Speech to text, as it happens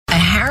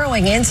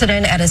harrowing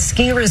incident at a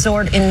ski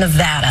resort in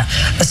Nevada.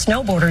 The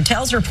snowboarder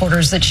tells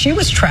reporters that she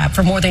was trapped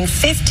for more than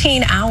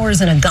 15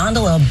 hours in a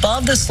gondola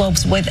above the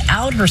slopes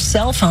without her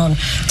cell phone.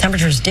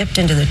 Temperatures dipped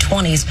into the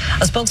 20s.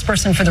 A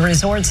spokesperson for the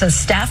resort says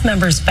staff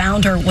members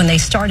found her when they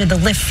started the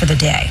lift for the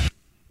day.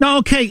 No,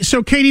 okay,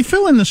 so Katie,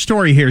 fill in the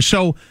story here.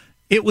 So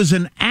it was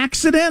an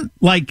accident?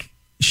 Like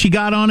she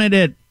got on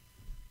it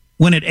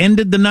when it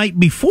ended the night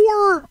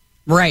before?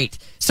 Right.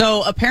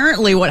 So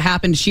apparently what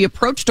happened, she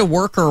approached a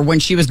worker when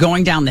she was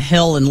going down the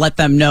hill and let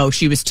them know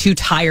she was too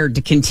tired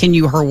to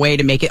continue her way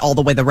to make it all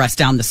the way the rest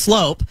down the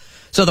slope.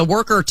 So the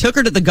worker took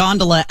her to the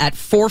gondola at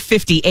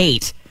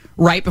 4:58,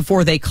 right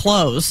before they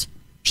close.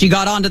 She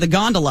got onto the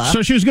gondola.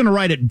 So she was going to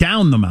ride it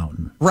down the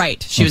mountain.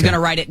 Right. She was going to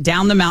ride it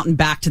down the mountain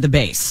back to the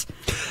base.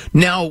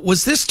 Now,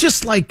 was this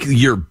just like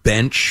your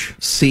bench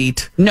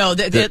seat? No,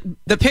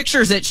 the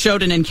pictures, it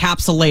showed an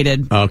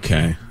encapsulated.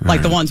 Okay.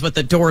 Like the ones with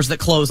the doors that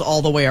close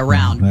all the way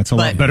around. That's a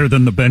lot better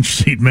than the bench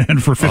seat, man,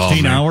 for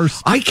 15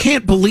 hours. I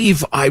can't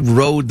believe I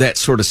rode that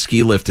sort of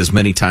ski lift as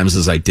many times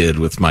as I did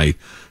with my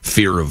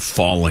fear of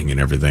falling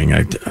and everything.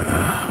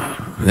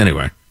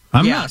 Anyway.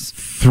 I'm not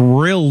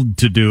thrilled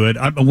to do it.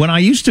 When I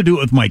used to do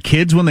it with my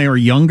kids when they were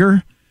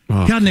younger,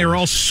 and they were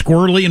all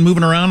squirrely and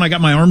moving around. I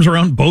got my arms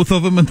around both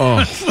of them, and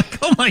I was like,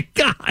 "Oh my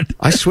god!"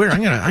 I swear,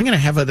 I'm gonna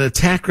have an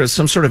attack or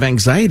some sort of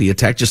anxiety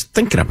attack just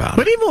thinking about it.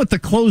 But even with the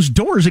closed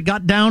doors, it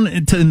got down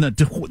into in the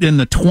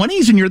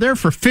 20s, and you're there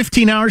for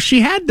 15 hours.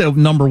 She had to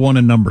number 1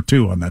 and number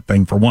 2 on that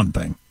thing for one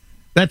thing.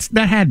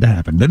 That had to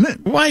happen, didn't it?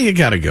 Why you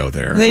got to go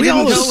there? They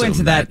didn't go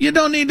into that. You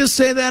don't need to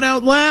say that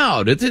out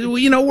loud.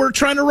 We're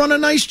trying to run a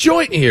nice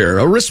joint here,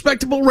 a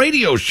respectable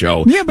radio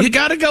show. Yeah, but you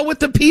got to go with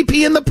the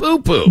pee-pee and the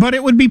poo-poo. But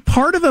it would be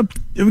part of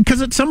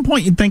because at some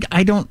point you'd think,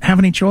 I don't have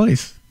any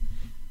choice.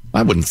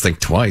 I wouldn't think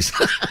twice.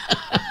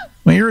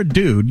 Well, you're a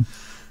dude.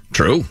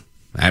 True.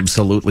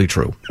 Absolutely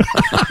true.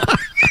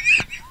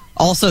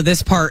 Also,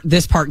 this part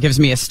gives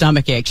me a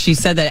stomach ache. She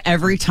said that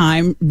every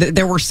time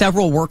there were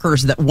several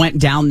workers that went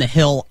down the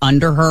hill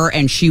under her,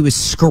 and she was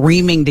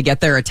screaming to get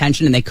their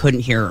attention, and they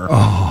couldn't hear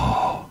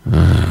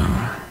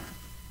her.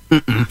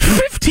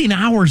 15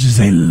 hours is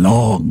a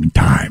long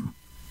time.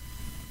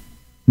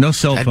 No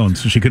cell phone,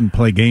 so she couldn't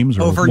play games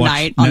or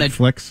overnight watch on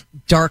Netflix. A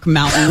dark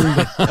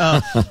mountain.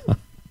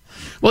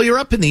 Well, you're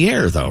up in the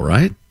air, though,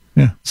 right?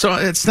 Yeah. So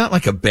it's not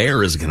like a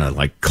bear is going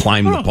to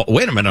climb the pole.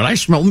 Wait a minute, I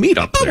smell meat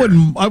up there.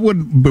 I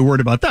wouldn't be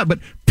worried about that, but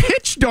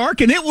pitch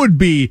dark, and it would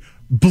be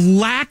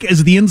black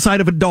as the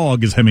inside of a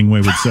dog, as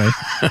Hemingway would say.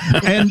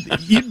 And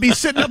you'd be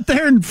sitting up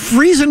there and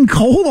freezing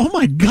cold. Oh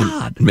my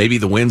God. Maybe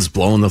the wind's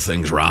blowing the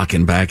things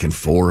rocking back and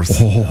forth.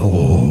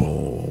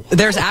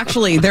 There's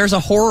a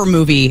horror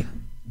movie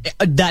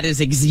that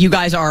is, you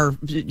guys are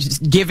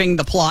just giving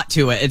the plot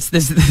to it. It's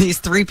these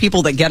 3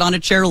 people that get on a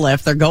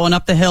chairlift. They're going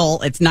up the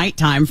hill. It's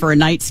nighttime for a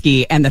night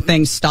ski, and the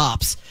thing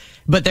stops,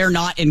 but they're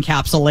not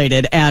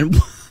encapsulated. And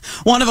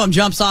one of them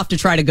jumps off to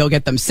try to go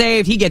get them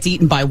saved. He gets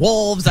eaten by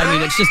wolves. I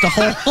mean, it's just a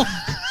whole.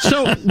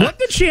 So what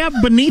did she have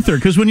beneath her?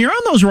 Because when you're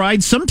on those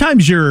rides,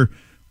 sometimes you're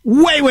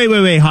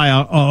way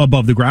high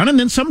above the ground, and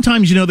then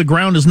sometimes the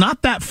ground is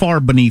not that far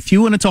beneath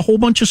you, and it's a whole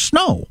bunch of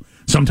snow.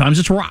 Sometimes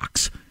it's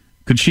rocks.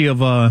 Could she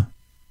have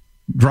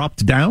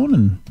dropped down?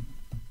 And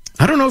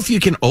I don't know if you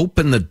can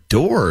open the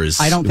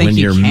doors. I don't think when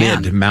you're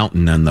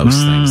mid-mountain on those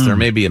things. There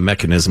may be a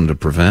mechanism to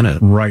prevent it.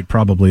 Right,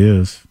 probably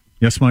is.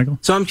 Yes, Michael?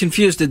 So I'm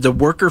confused. Did the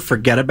worker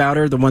forget about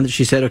her? The one that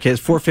she said, okay,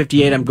 it's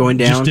 4:58, I'm going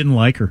down? Just didn't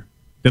like her.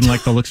 Didn't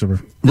like the looks of her.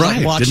 Right.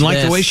 Didn't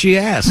like the way she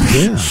asked.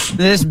 Yeah.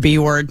 This B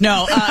word.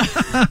 No.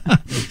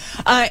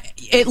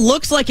 It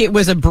looks like it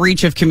was a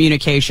breach of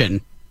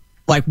communication.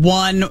 Like you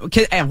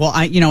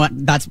know what?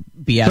 That's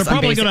BS. They're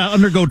probably going to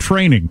undergo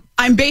training.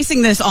 I'm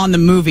basing this on the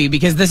movie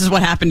because this is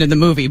what happened in the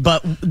movie.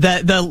 But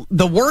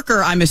the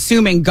worker, I'm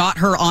assuming, got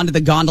her onto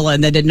the gondola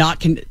and they did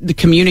not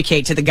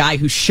communicate to the guy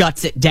who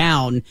shuts it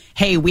down.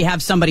 Hey, we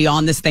have somebody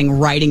on this thing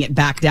riding it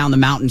back down the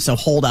mountain, so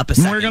hold up a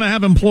second. We're going to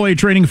have employee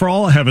training for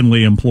all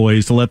heavenly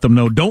employees to let them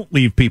know don't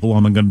leave people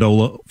on the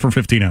gondola for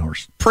 15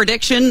 hours.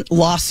 Prediction,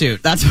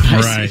 lawsuit. That's what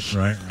I see.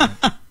 Right.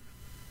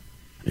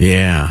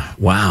 Yeah.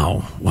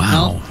 Wow.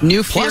 Well,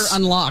 new fear Plus,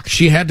 unlocked.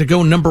 She had to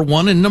go number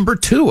 1 and number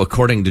 2,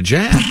 according to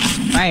Jack.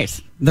 Right.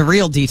 The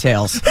real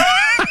details.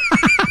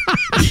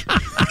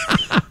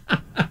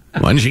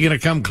 When's she going to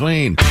come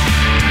clean?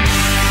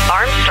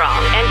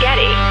 Armstrong and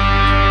Getty.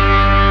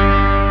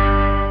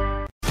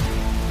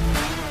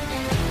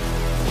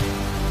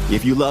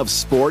 If you love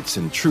sports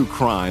and true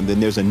crime,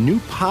 then there's a new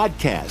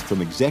podcast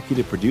from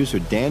executive producer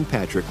Dan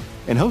Patrick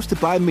and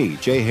hosted by me,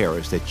 Jay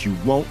Harris, that you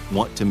won't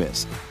want to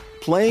miss.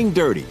 Playing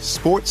Dirty: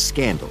 Sports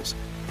Scandals.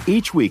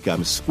 Each week,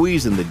 I'm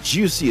squeezing the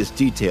juiciest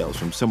details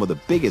from some of the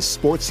biggest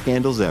sports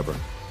scandals ever.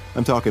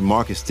 I'm talking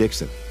Marcus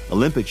Dixon,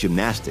 Olympic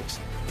gymnastics,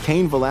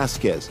 Cain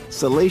Velasquez,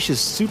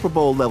 salacious Super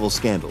Bowl-level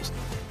scandals.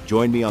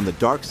 Join me on the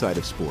dark side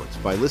of sports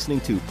by listening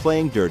to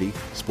Playing Dirty: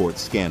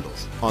 Sports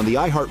Scandals on the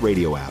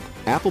iHeartRadio app,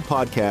 Apple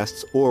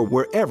Podcasts, or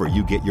wherever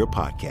you get your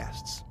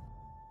podcasts.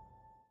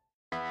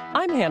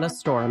 I'm I'm Hannah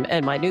Storm,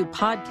 and my new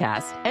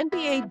podcast,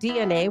 NBA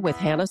DNA with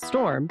Hannah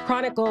Storm,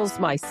 chronicles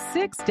my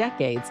 6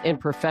 decades in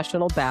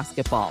professional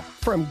basketball.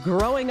 From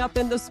growing up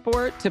in the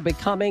sport to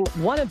becoming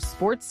one of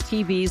sports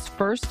TV's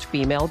first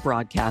female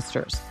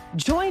broadcasters.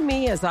 Join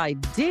me as I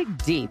dig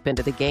deep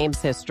into the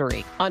game's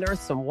history,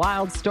 unearth some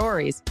wild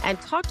stories, and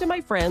talk to my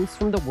friends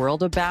from the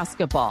world of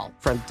basketball,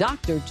 from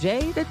Dr.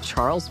 J to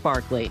Charles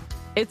Barkley.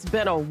 It's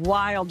been a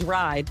wild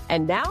ride,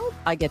 and now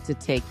I get to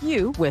take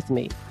you with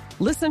me.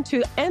 Listen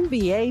to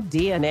NBA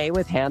DNA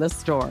with Hannah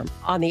Storm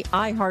on the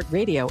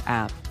iHeartRadio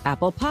app,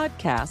 Apple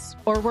Podcasts,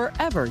 or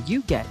wherever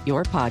you get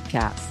your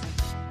podcasts.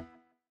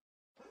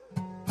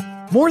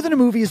 More Than a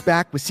Movie is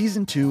back with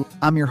Season 2.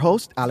 I'm your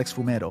host, Alex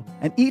Fumero,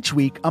 and each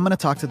week I'm going to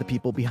talk to the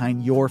people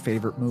behind your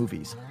favorite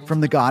movies.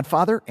 From The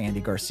Godfather, Andy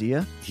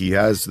Garcia. He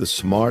has the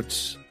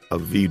smarts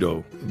of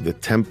Vito, the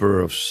temper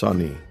of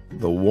Sonny,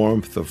 the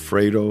warmth of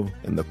Fredo,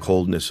 and the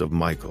coldness of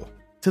Michael.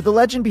 To the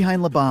legend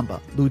behind La Bamba,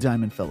 Lou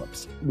Diamond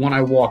Phillips. When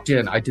I walked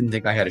in, I didn't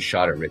think I had a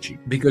shot at Richie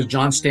because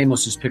John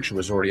Stamos' picture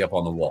was already up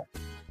on the wall.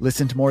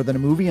 Listen to More Than a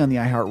Movie on the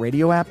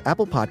iHeartRadio app,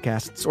 Apple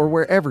Podcasts, or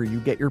wherever you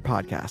get your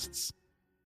podcasts.